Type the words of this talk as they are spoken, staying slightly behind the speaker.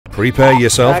Prepare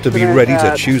yourself to be ready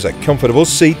to choose a comfortable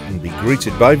seat and be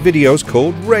greeted by videos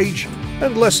called Rage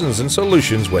and lessons and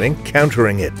solutions when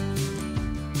encountering it.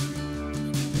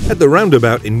 At the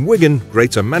roundabout in Wigan,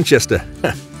 Greater Manchester,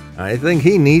 I think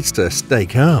he needs to stay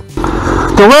calm.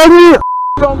 The way you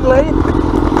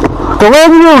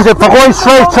use it for going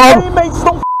straight on. Hey mate,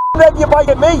 stop f***ing you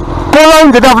biting me. Go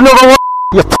around and have another one.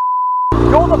 You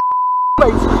You're the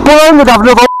mate. go around and have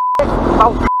another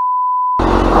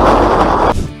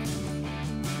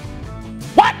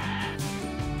What?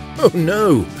 Oh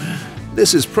no,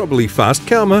 this is probably fast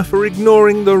karma for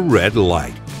ignoring the red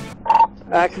light.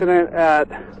 Accident at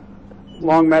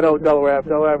Longmeadow, Delaware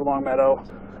Longmeadow,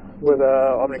 with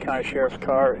a Albany County Sheriff's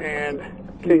car and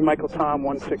King Michael Tom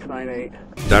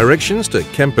 1698. Directions to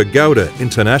Kemper Gowda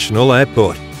International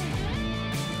Airport.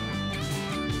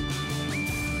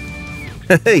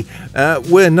 Hey,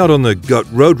 we're not on the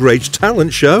Got Road Rage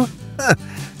talent show,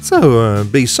 so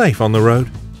be safe on the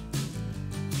road.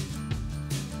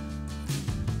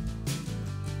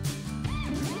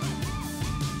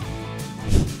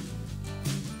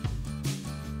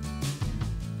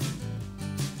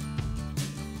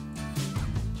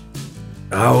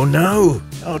 Oh no!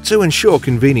 Oh, to ensure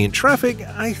convenient traffic,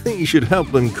 I think you should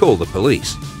help them call the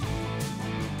police.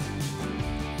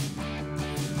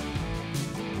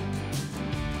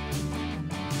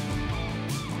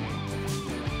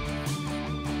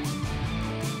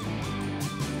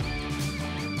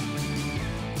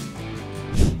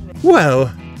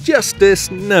 Well, justice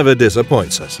never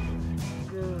disappoints us.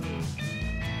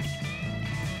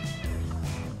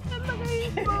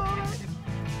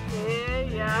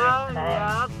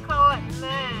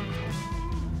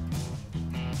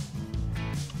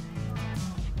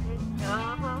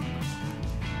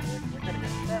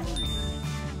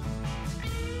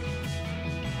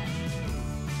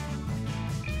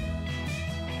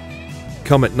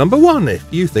 Comment number 1 if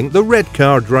you think the red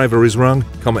car driver is wrong.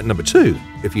 Comment number 2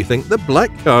 if you think the black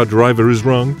car driver is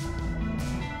wrong.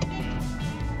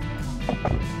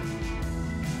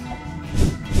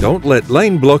 Don't let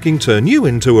lane blocking turn you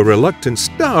into a reluctant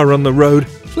star on the road.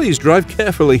 Please drive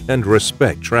carefully and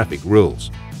respect traffic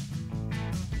rules.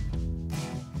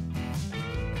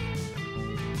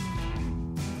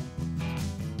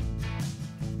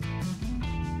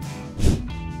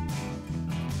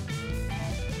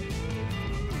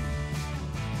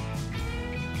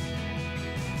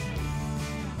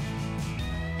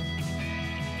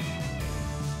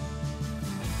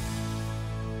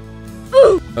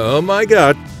 Oh my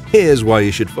god, here's why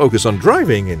you should focus on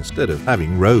driving instead of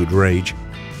having road rage.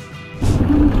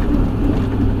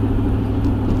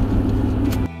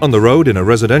 On the road in a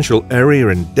residential area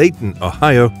in Dayton,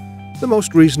 Ohio, the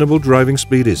most reasonable driving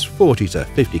speed is 40 to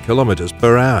 50 kilometers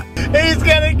per hour. He's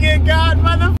gonna get got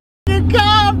by the f***ing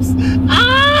cops!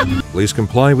 Ah! Please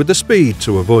comply with the speed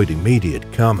to avoid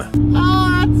immediate karma.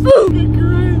 Oh, that's fucking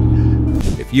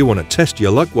great! If you want to test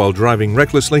your luck while driving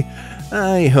recklessly,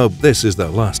 I hope this is the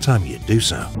last time you do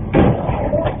so.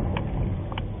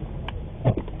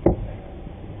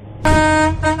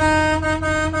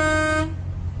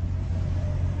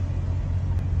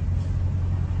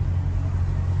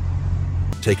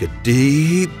 Take a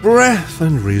deep breath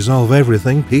and resolve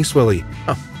everything peacefully.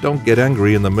 Oh, don't get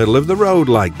angry in the middle of the road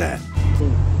like that.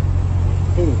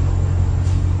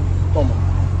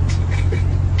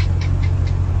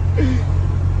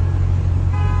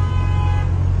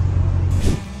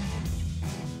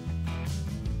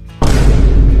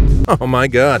 Oh my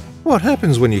god, what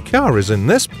happens when your car is in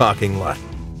this parking lot?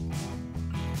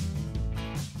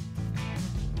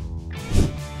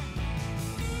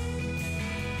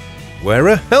 Wear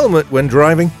a helmet when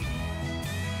driving.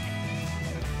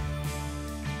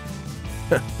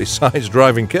 Besides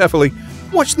driving carefully,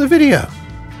 watch the video.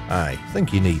 I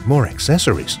think you need more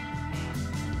accessories.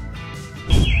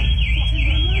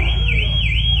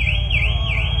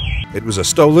 It was a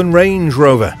stolen Range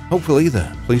Rover. Hopefully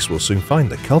the police will soon find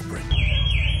the culprit.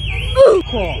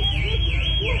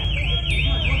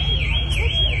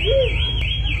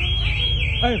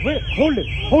 Hey, wait, hold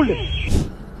it.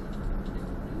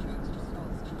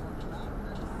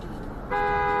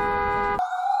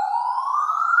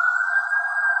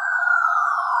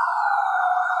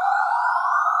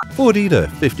 40 to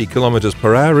 50 kilometers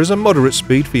per hour is a moderate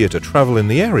speed for you to travel in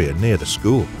the area near the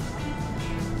school.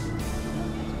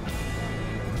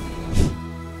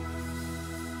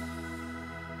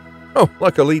 Oh,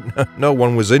 luckily, no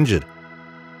one was injured.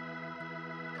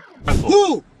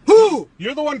 Who?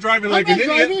 You're the one driving like an idiot.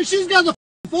 Driving. She's got the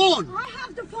phone. I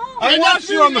have the phone. I watched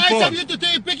you on the phone. Nice of you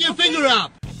to pick your finger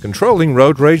up. Controlling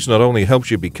road rage not only helps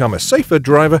you become a safer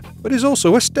driver, but is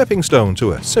also a stepping stone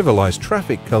to a civilized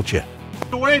traffic culture.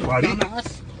 Away, buddy.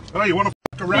 Oh, you want to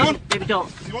fuck around? Maybe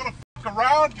don't. You want to fuck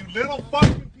around, you little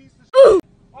fucking piece of shit?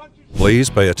 Please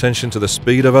pay attention to the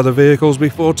speed of other vehicles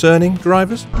before turning,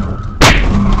 drivers.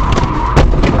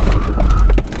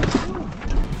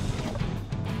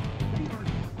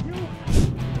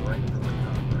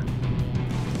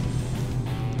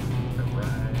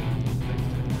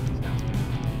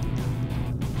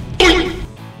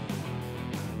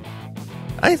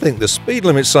 I think the speed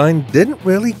limit sign didn't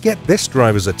really get this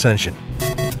driver's attention.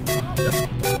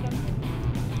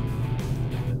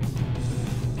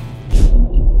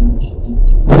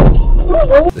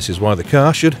 This is why the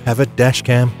car should have a dash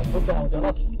cam.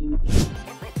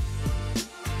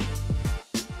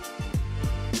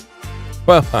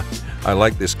 Well, I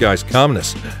like this guy's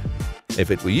calmness. If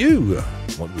it were you,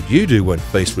 what would you do when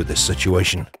faced with this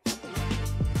situation?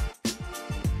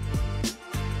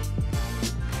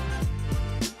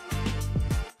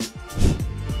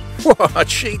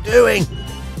 What's she doing?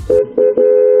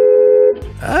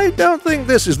 I don't think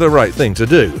this is the right thing to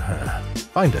do.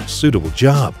 Find a suitable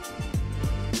job.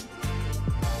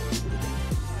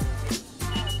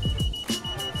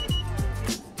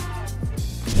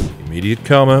 Immediate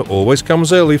karma always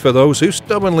comes early for those who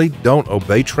stubbornly don't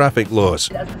obey traffic laws.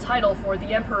 As the title for the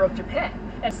Emperor of Japan,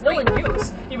 and still in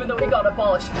use, even though it got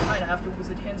abolished in China after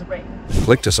Wizard Han's reign.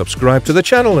 Click to subscribe to the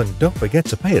channel and don't forget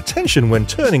to pay attention when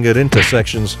turning at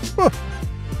intersections.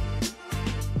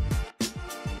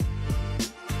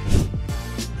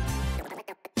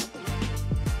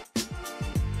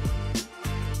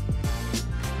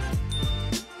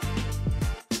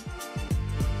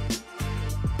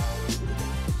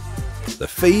 The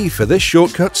fee for this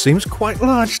shortcut seems quite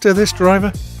large to this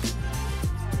driver.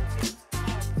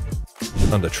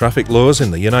 Under traffic laws in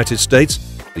the United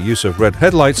States, the use of red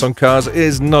headlights on cars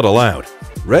is not allowed.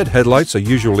 Red headlights are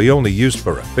usually only used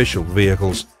for official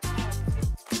vehicles.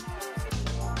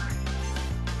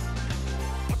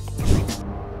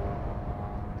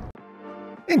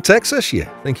 In Texas, you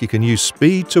think you can use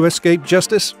speed to escape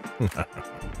justice?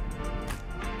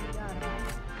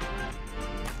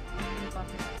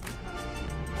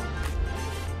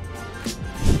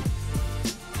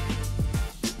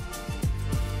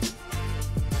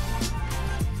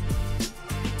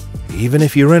 Even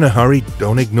if you're in a hurry,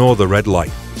 don't ignore the red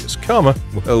light, because karma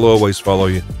will always follow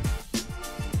you.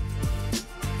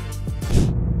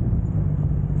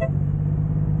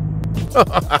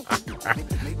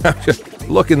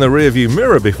 Look in the rearview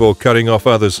mirror before cutting off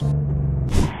others.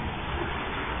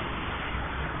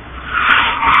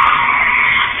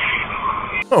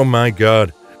 Oh my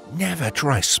God, never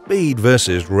try speed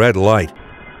versus red light.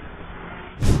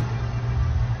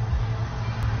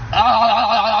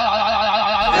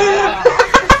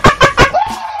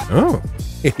 Oh,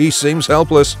 he seems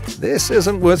helpless. This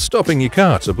isn't worth stopping your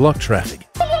car to block traffic.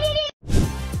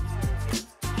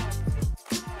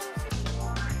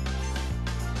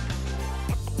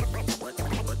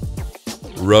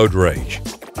 Road rage.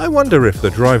 I wonder if the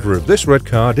driver of this red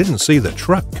car didn't see the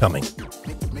truck coming.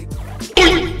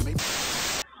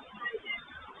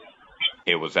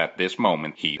 It was at this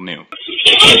moment he knew.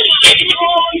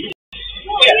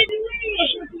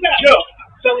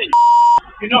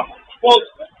 You know, well,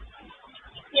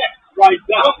 right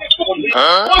down.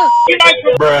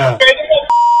 Bruh.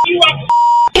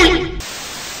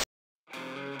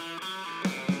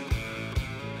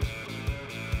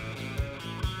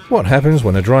 What happens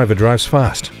when a driver drives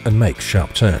fast and makes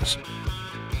sharp turns?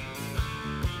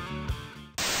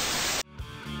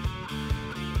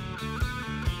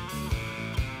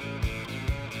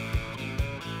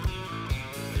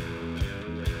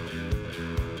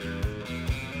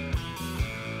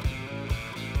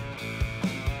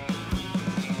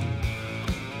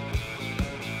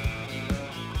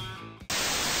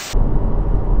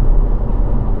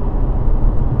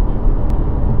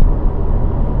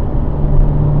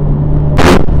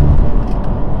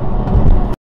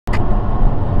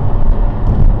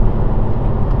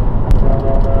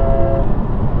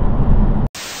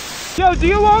 Yo, do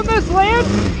you own this land?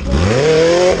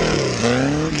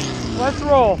 Let's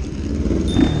roll.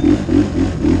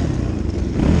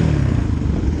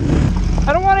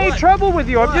 I don't want any trouble with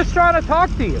you. I'm just trying to talk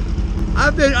to you.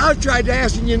 I've tried to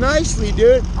asking you nicely,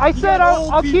 dude. I said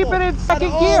I'll keep it in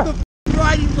second gear. All the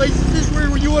riding places, this is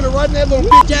where you want to run that little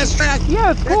bitch ass track.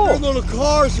 Yeah, it's cool. They're little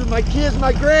cars for my kids,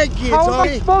 my grandkids. How am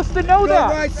I supposed to know Go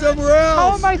that? ride somewhere else.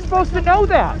 How am I supposed to know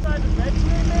that?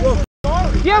 Well,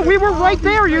 Yeah, we were right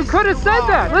there. You could have said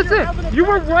that. Listen, you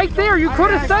were right there. You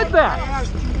could have said I that.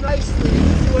 asked you nicely.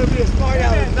 want to be a smart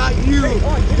aleck, not you.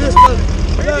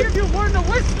 Maybe if you learn to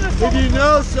listen to If someone. you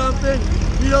know something,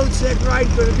 you don't sit right,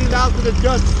 but if you're out to the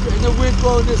dust and the wind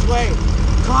blowing this way.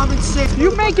 Common sense.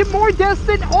 You make it more dense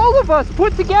than all of us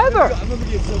put together. I'm gonna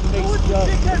get some next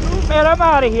stuff. Man, I'm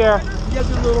out of here. You guys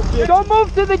are a little bit. Don't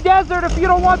move to the desert if you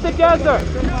don't want the desert.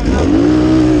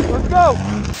 Let's go.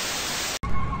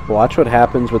 Watch what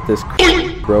happens with this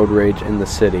road rage in the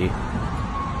city.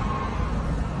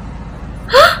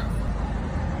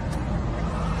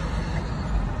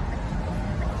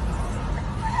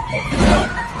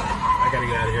 I gotta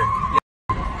get out of here.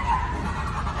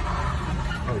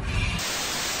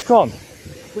 Go on.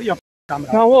 Put your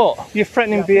camera. Now what? You're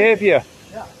threatening behaviour.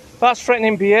 Yeah. That's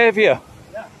threatening behaviour.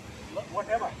 Yeah.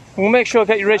 Whatever. We'll make sure I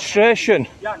get your registration.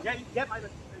 Yeah, get my.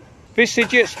 This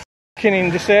idiot's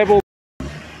f***ing disabled.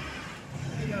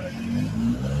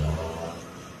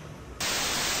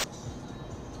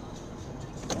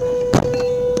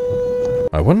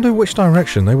 I wonder which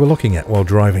direction they were looking at while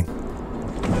driving.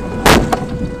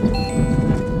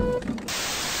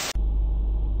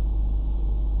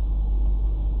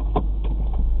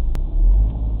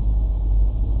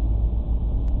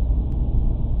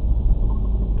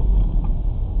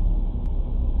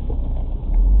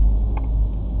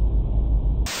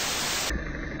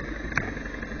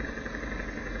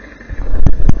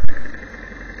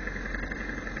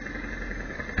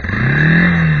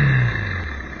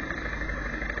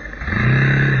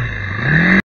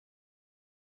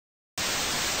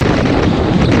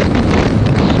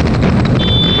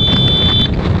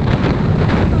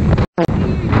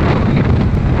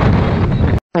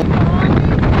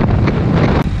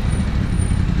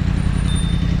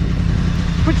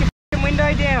 Put your f***ing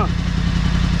window down.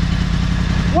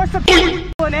 What's the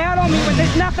pulling out on me when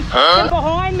there's nothing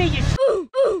behind me, you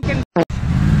f***ing...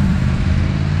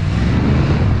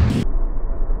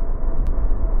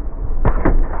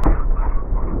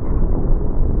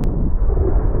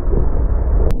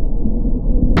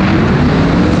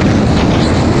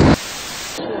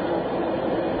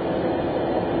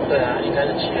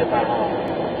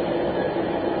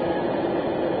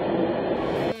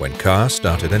 When cars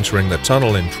started entering the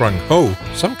tunnel in Trung Ho,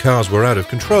 some cars were out of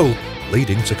control,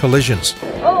 leading to collisions.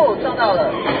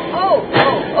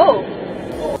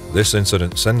 This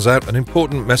incident sends out an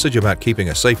important message about keeping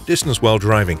a safe distance while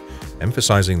driving,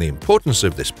 emphasizing the importance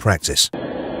of this practice.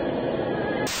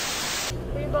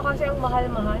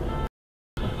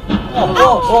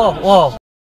 Whoa.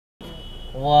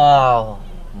 Wow.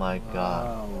 My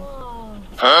God.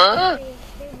 Huh?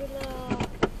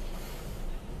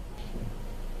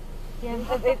 Yeah,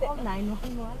 all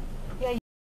 911. Yeah,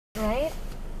 right?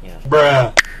 Yeah.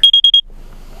 Bruh.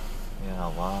 Yeah,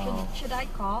 wow. Should I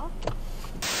call?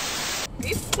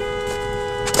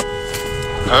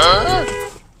 Huh?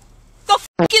 The f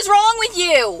is wrong with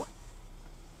you?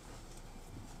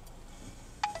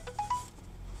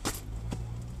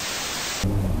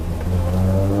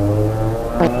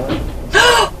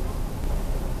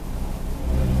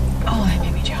 Oh, that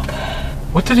made me jump.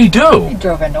 What did he do? He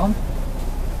drove into him.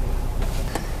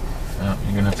 Oh,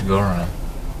 you're gonna have to go around.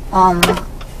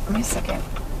 Give me a second.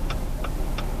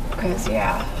 Cause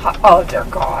yeah. Oh dear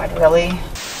God, really?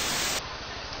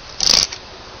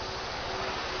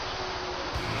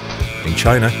 In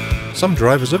China, some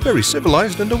drivers are very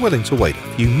civilized and are willing to wait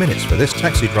a few minutes for this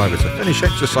taxi driver to finish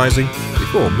exercising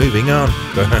before moving on.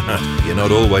 But you're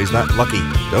not always that lucky.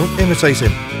 Don't imitate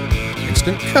him.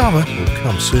 Instant karma will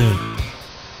come soon.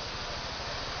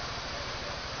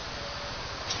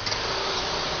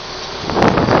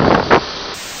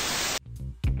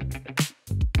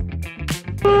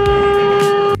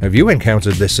 Have you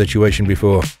encountered this situation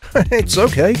before? It's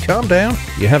okay, calm down.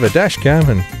 You have a dash cam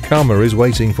and karma is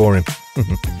waiting for him.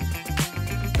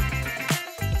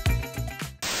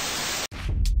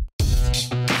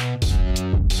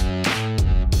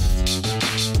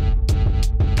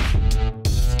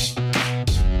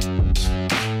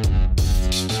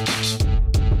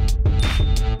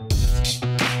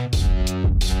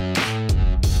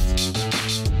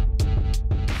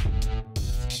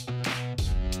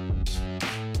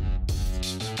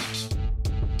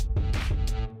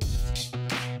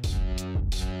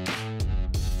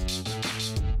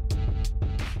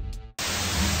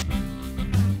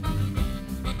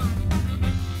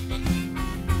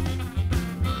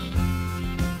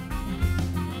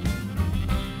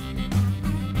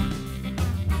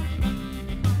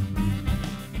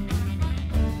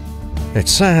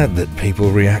 It's sad that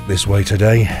people react this way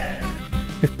today.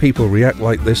 If people react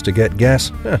like this to get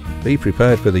gas, be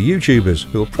prepared for the YouTubers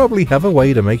who'll probably have a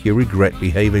way to make you regret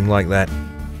behaving like that.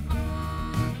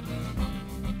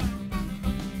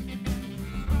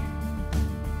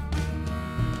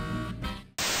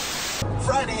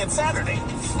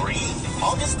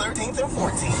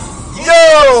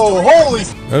 Whoa, holy...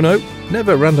 Oh no,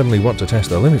 never randomly want to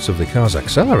test the limits of the car's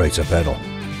accelerator pedal.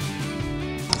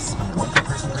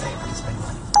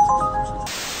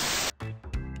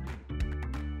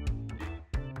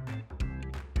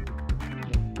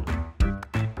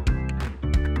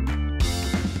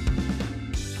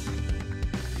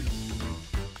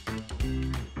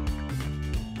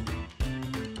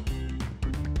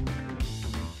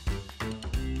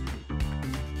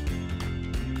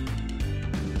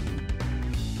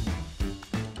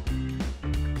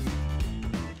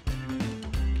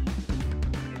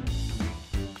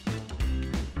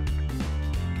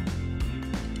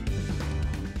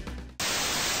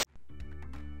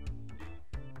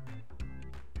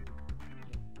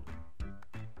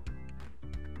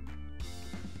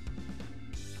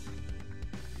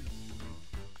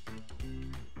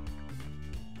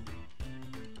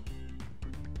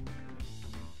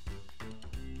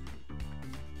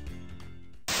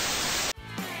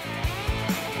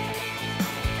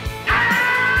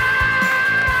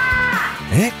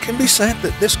 It can be said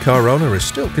that this car owner is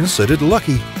still considered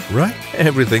lucky, right?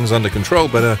 Everything's under control,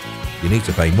 but you need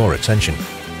to pay more attention.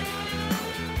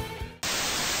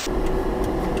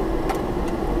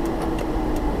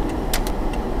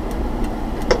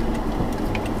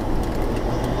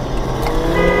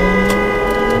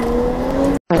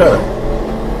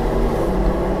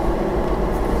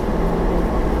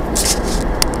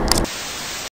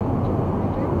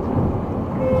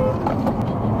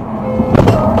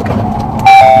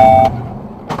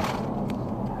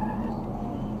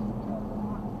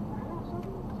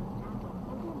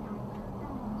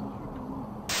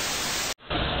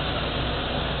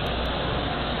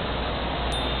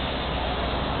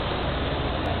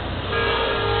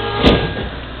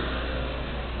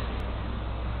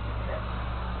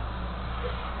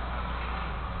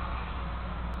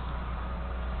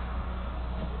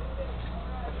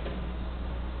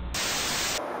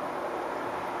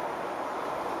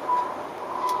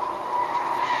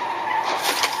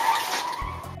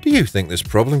 Do you think this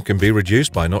problem can be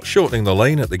reduced by not shortening the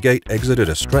lane at the gate exit at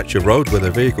a stretch of road where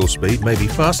the vehicle speed may be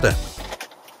faster?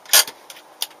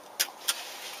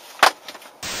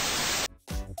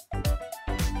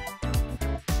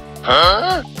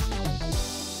 Huh?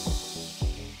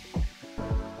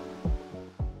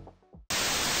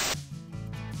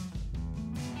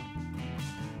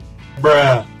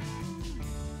 Bruh.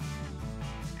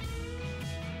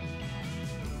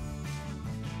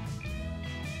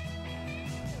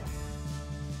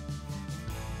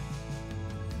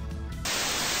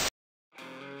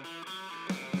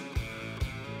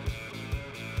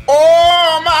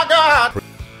 Oh my God!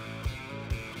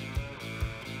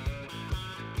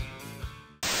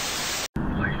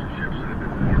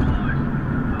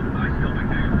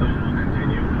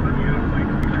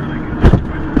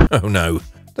 Oh no,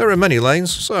 there are many lanes,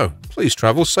 so please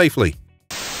travel safely.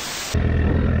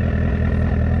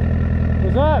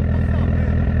 What's up?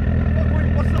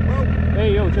 What's up, bro?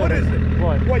 Hey, yo, Joe. What is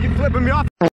it? What? You flipping me off?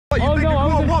 What, you think you're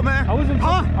cool? What, man?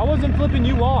 I wasn't flipping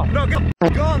you off. No, go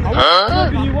on. I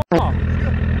wasn't flipping you off.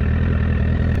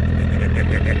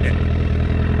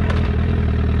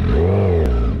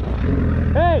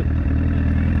 Hey!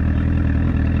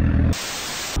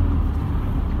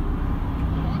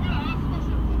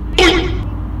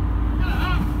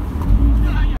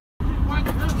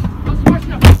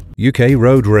 UK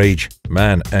road rage.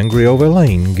 Man angry over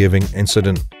lane giving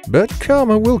incident. But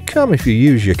karma will come if you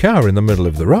use your car in the middle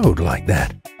of the road like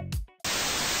that.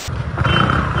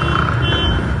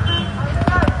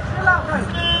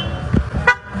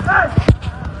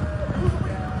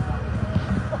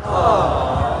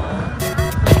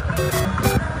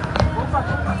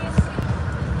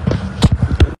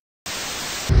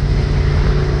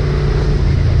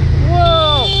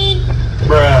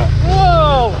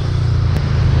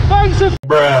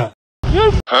 Bruh.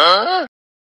 You Huh?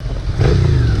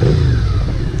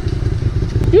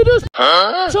 You just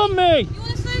Huh? on me.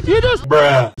 You just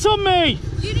Bruh. on me.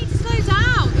 You need to slow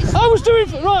down. It's I was doing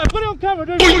right. Put it on camera.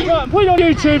 Right, put it on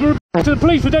YouTube. To the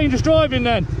police for dangerous driving.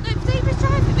 Then no dangerous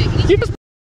driving. Bit. you just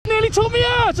nearly took me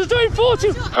out. I was doing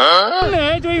 40. Huh?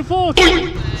 There, doing 40.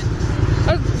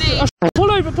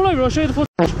 Pull over. I'll show you the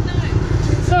footage.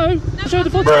 No, I'll show you the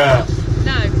footage. Bruh.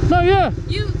 No. No, yeah.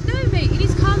 No, mate. You need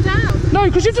to calm down. No,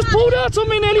 because you just pulled out on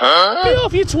me nearly. Huh? Get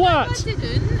off, you twat. No, I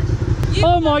didn't. You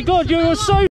Oh my God, you were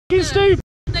so f***ing stupid.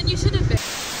 Then you should have been.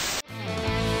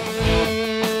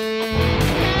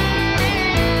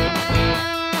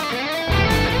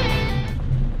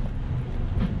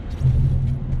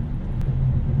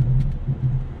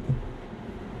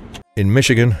 In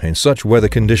Michigan, in such weather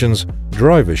conditions,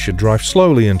 drivers should drive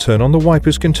slowly and turn on the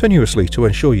wipers continuously to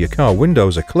ensure your car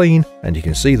windows are clean and you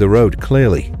can see the road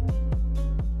clearly.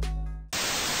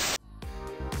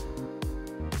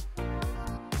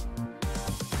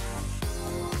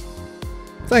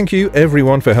 Thank you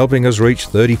everyone for helping us reach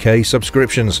 30k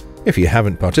subscriptions. If you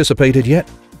haven't participated yet,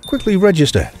 quickly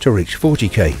register to reach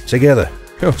 40k together.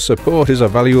 Your support is a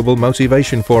valuable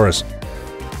motivation for us.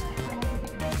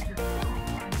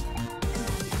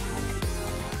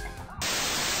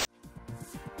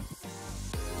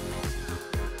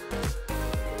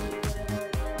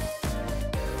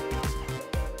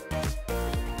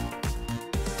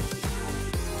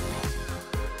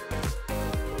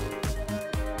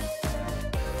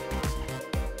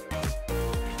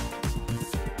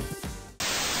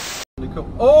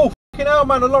 Oh, fucking hell,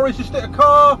 man, the lorry's just hit a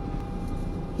car.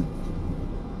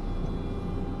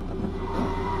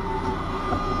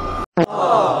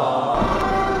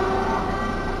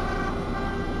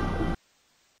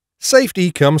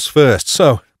 Safety comes first,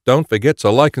 so don't forget to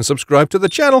like and subscribe to the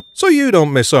channel so you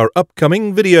don't miss our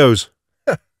upcoming videos.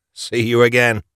 See you again.